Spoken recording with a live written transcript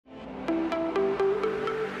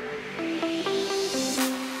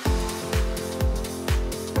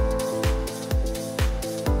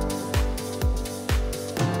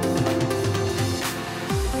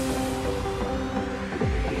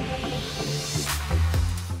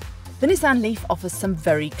The Nissan LEAF offers some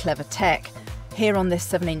very clever tech. Here on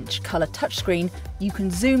this 7-inch colour touchscreen, you can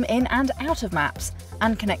zoom in and out of maps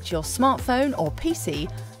and connect your smartphone or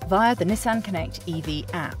PC via the Nissan Connect EV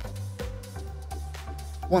app.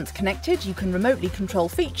 Once connected, you can remotely control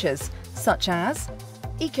features such as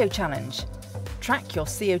Eco Challenge, track your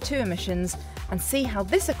CO2 emissions and see how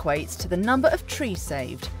this equates to the number of trees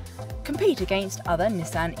saved, compete against other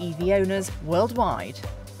Nissan EV owners worldwide.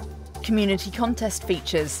 Community contest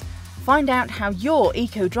features, find out how your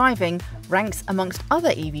eco-driving ranks amongst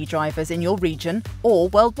other EV drivers in your region or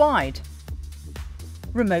worldwide.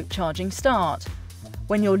 Remote charging start.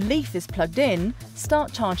 When your LEAF is plugged in,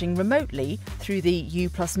 start charging remotely through the U+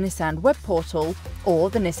 Nissan web portal or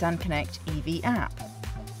the Nissan Connect EV app.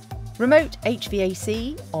 Remote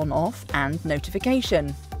HVAC, on-off and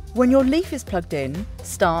notification. When your LEAF is plugged in,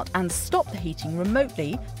 start and stop the heating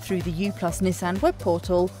remotely through the U+ Nissan web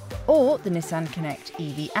portal or the Nissan Connect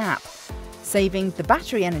EV app, saving the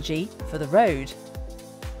battery energy for the road.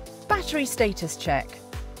 Battery status check.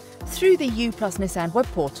 Through the U+ Nissan web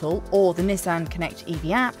portal or the Nissan Connect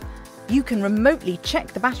EV app, you can remotely check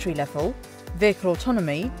the battery level, vehicle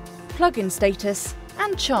autonomy, plug-in status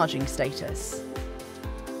and charging status.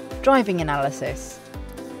 Driving analysis.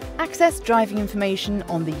 Access driving information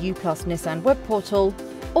on the U+ Nissan web portal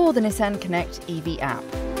or the Nissan Connect EV app.